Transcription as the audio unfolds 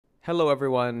Hello,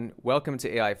 everyone. Welcome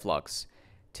to AI Flux.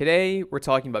 Today, we're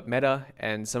talking about Meta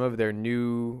and some of their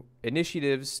new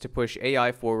initiatives to push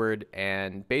AI forward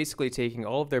and basically taking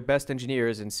all of their best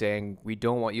engineers and saying, we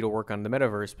don't want you to work on the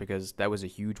metaverse because that was a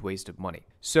huge waste of money.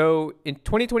 So, in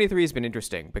 2023 has been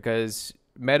interesting because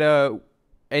Meta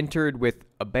entered with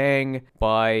a bang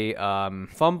by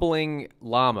fumbling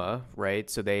Llama, right?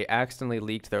 So they accidentally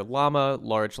leaked their Llama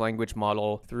large language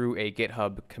model through a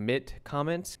GitHub commit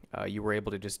comment. You were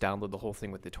able to just download the whole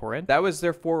thing with the torrent. That was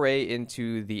their foray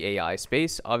into the AI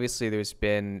space. Obviously, there's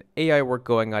been AI work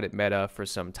going on at Meta for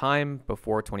some time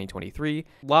before 2023.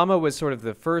 Llama was sort of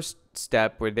the first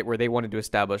step where they wanted to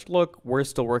establish, look, we're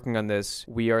still working on this.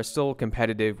 We are still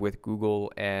competitive with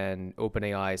Google and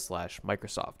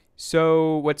OpenAI/Microsoft.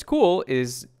 So what's cool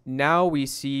is now we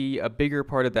see a bigger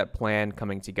part of that plan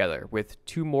coming together with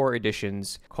two more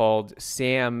editions called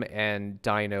SAM and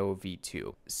Dino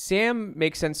V2. SAM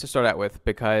makes sense to start out with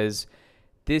because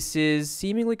this is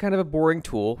seemingly kind of a boring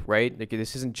tool, right? Like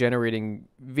this isn't generating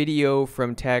video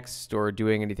from text or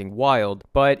doing anything wild,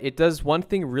 but it does one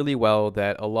thing really well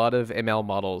that a lot of ML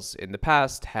models in the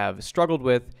past have struggled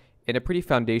with in a pretty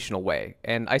foundational way.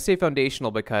 And I say foundational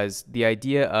because the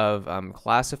idea of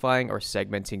classifying or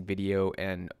segmenting video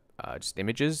and just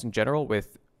images in general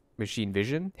with machine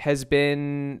vision has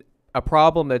been a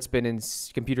problem that's been in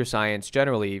computer science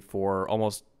generally for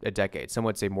almost a decade. Some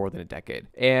would say more than a decade.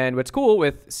 And what's cool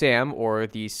with SAM, or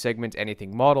the Segment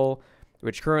Anything model,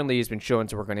 which currently has been shown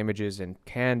to work on images and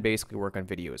can basically work on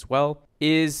video as well,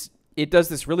 is it does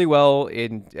this really well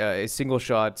in a single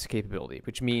shot capability,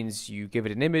 which means you give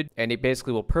it an image and it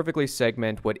basically will perfectly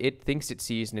segment what it thinks it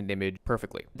sees in an image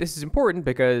perfectly. This is important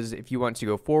because if you want to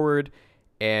go forward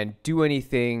and do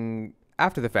anything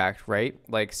after the fact, right?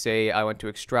 Like say I want to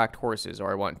extract horses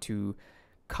or I want to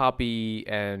copy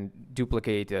and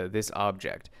duplicate this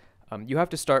object. You have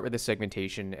to start with a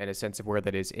segmentation and a sense of where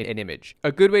that is in an image.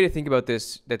 A good way to think about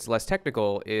this that's less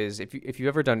technical is if you've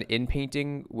ever done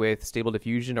in-painting with Stable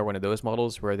Diffusion or one of those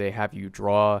models where they have you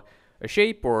draw a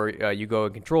shape, or you go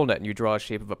in ControlNet and you draw a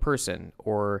shape of a person,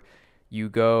 or you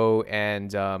go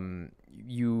and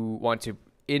you want to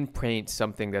in-paint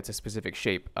something that's a specific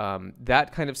shape.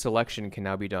 That kind of selection can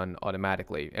now be done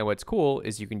automatically. And what's cool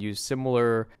is you can use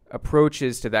similar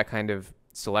approaches to that kind of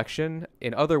selection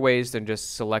in other ways than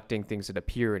just selecting things that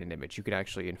appear in an image. You can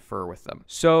actually infer with them.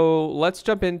 So let's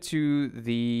jump into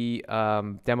the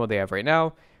demo they have right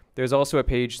now. There's also a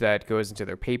page that goes into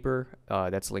their paper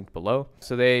that's linked below.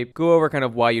 So they go over kind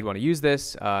of why you'd want to use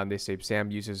this. They say SAM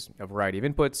uses a variety of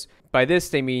inputs. By this,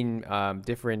 they mean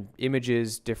different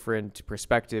images, different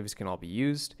perspectives can all be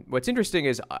used. What's interesting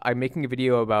is I'm making a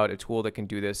video about a tool that can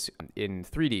do this in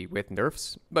 3D with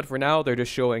NeRFs. But for now, they're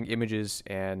just showing images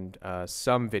and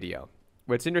some video.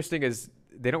 What's interesting is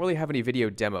they don't really have any video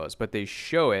demos, but they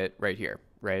show it right here,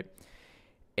 right?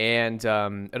 And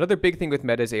another big thing with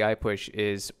Meta's AI push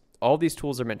is all these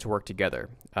tools are meant to work together.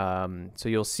 So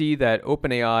you'll see that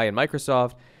OpenAI and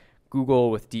Microsoft,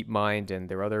 Google with DeepMind and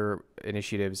their other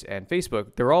initiatives, and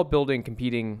Facebook, they're all building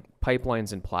competing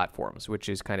pipelines and platforms, which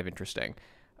is kind of interesting.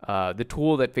 The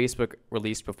tool that Facebook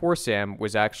released before SAM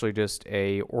was actually just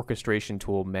a orchestration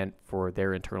tool meant for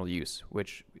their internal use,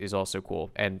 which is also cool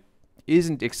and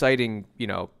isn't exciting,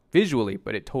 visually,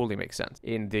 but it totally makes sense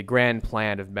in the grand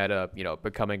plan of Meta,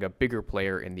 becoming a bigger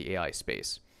player in the AI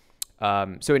space.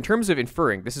 So in terms of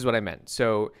inferring, this is what I meant.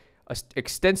 So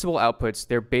extensible outputs,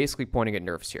 they're basically pointing at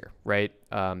NeRFs here, right?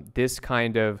 This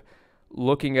kind of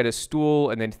looking at a stool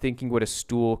and then thinking what a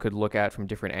stool could look at from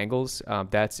different angles,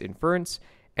 that's inference.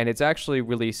 And it's actually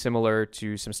really similar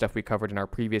to some stuff we covered in our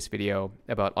previous video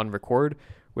about unrecord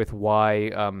with why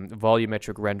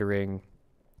volumetric rendering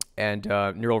and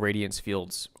neural radiance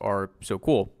fields are so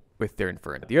cool with their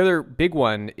inference. The other big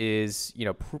one is,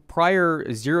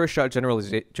 prior zero-shot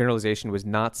generalization was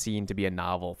not seen to be a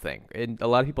novel thing. And a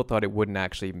lot of people thought it wouldn't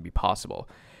actually even be possible.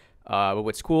 But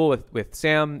what's cool with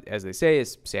SAM, as they say,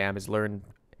 is SAM has learned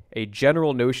a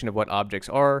general notion of what objects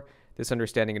are. This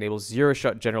understanding enables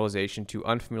zero-shot generalization to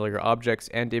unfamiliar objects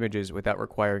and images without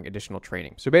requiring additional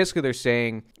training. So basically they're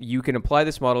saying you can apply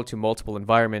this model to multiple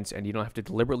environments and you don't have to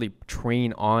deliberately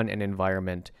train on an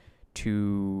environment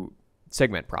to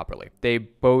segment properly. They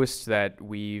boast that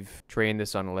we've trained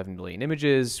this on 11 billion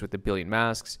images with a billion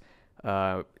masks.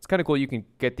 It's kind of cool. You can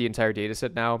get the entire data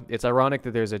set now. It's ironic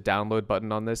that there's a download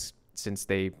button on this since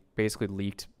they basically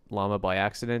leaked Llama by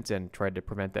accident and tried to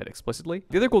prevent that explicitly.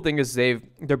 The other cool thing is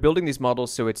they're building these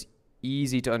models so it's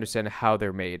easy to understand how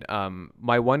they're made.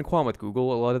 My one qualm with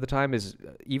Google a lot of the time is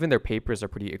even their papers are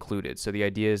pretty occluded. So the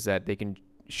idea is that they can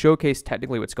showcase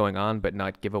technically what's going on, but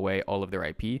not give away all of their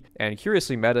IP. And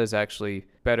curiously, Meta is actually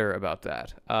better about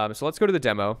that. So let's go to the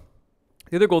demo.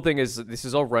 The other cool thing is this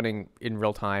is all running in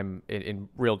real time in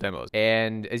real demos.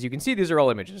 And as you can see, these are all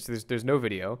images. There's no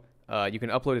video. You can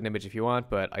upload an image if you want,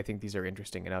 but I think these are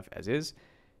interesting enough as is.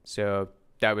 So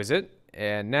that was it.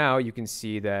 And now you can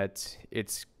see that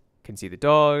can see the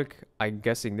dog. I'm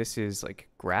guessing this is like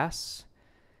grass.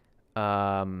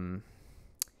 And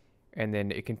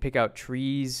then it can pick out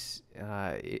trees.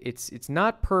 It's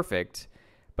not perfect,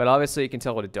 but obviously it can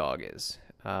tell what a dog is.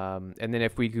 And then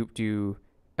if we do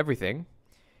everything,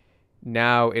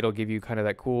 now it'll give you kind of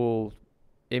that cool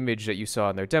image that you saw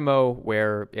in their demo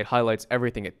where it highlights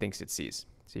everything it thinks it sees.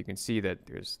 So you can see that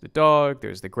there's the dog,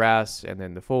 there's the grass, and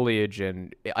then the foliage.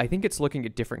 And I think it's looking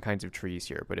at different kinds of trees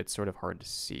here, but it's sort of hard to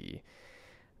see.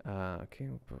 Okay,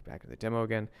 we'll go back to the demo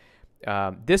again.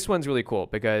 This one's really cool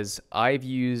because I've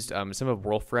used some of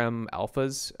Wolfram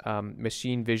Alpha's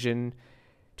machine vision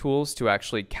tools to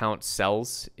actually count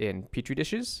cells in Petri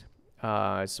dishes.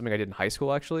 It's something I did in high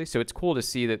school, actually. So it's cool to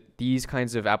see that these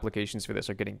kinds of applications for this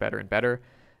are getting better and better.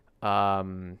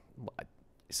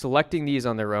 Selecting these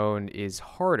on their own is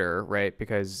harder, right?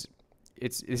 Because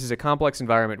this is a complex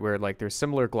environment where like there's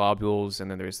similar globules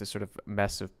and then there's this sort of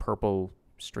mess of purple,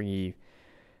 stringy,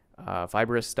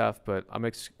 fibrous stuff. But I'm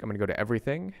going to go to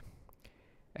everything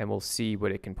and we'll see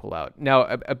what it can pull out. Now,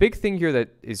 a big thing here that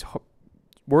is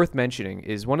worth mentioning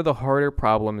is one of the harder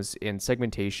problems in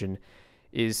segmentation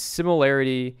is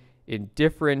similarity in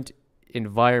different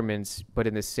environments, but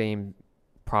in the same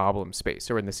problem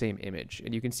space or in the same image.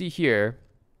 And you can see here,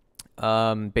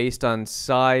 based on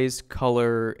size,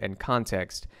 color, and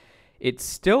context, it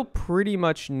still pretty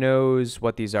much knows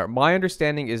what these are. My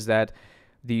understanding is that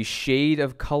the shade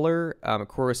of color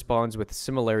corresponds with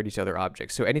similarity to other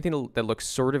objects. So anything that looks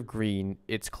sort of green,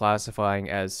 it's classifying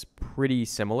as pretty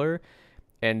similar.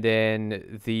 And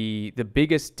then the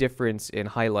biggest difference in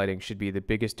highlighting should be the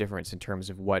biggest difference in terms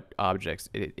of what objects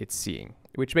it's seeing,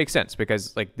 which makes sense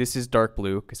because like this is dark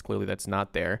blue because clearly that's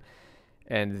not there.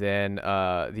 And then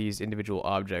these individual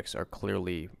objects are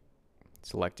clearly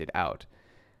selected out.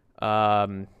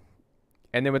 And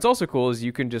then what's also cool is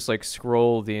you can just like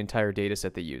scroll the entire data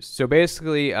set they use. So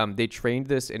basically they trained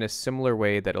this in a similar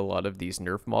way that a lot of these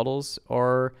NeRF models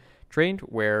are trained,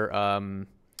 where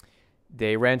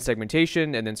they ran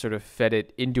segmentation and then sort of fed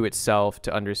it into itself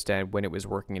to understand when it was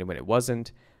working and when it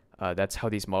wasn't. That's how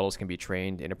these models can be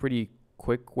trained in a pretty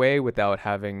quick way without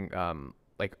having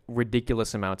like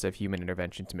ridiculous amounts of human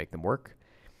intervention to make them work.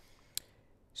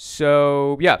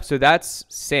 So yeah, so that's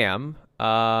SAM.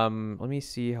 Let me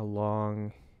see how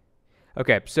long.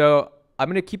 Okay, so I'm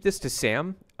going to keep this to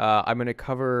SAM. I'm going to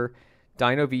cover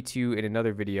Dino V2 in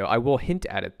another video. I will hint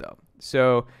at it though.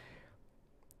 So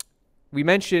we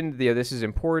mentioned this is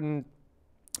important.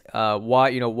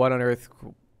 What on earth?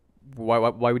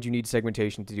 Why would you need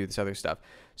segmentation to do this other stuff?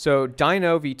 So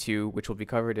Dino V2, which will be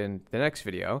covered in the next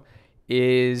video,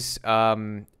 is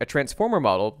a transformer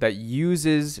model that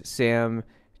uses SAM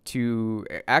to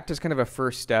act as kind of a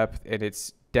first step in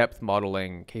its depth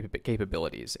modeling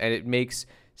capabilities. And it makes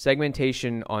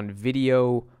segmentation on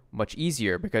video much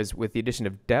easier because with the addition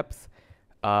of depth,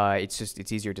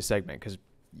 it's easier to segment because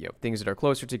things that are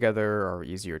closer together are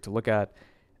easier to look at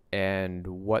and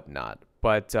whatnot.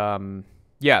 But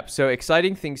yeah, so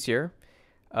exciting things here.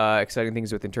 Exciting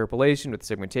things with interpolation, with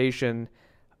segmentation.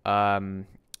 Dino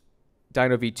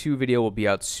V2 video will be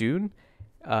out soon.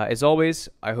 As always,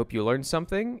 I hope you learned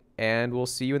something, and we'll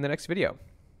see you in the next video.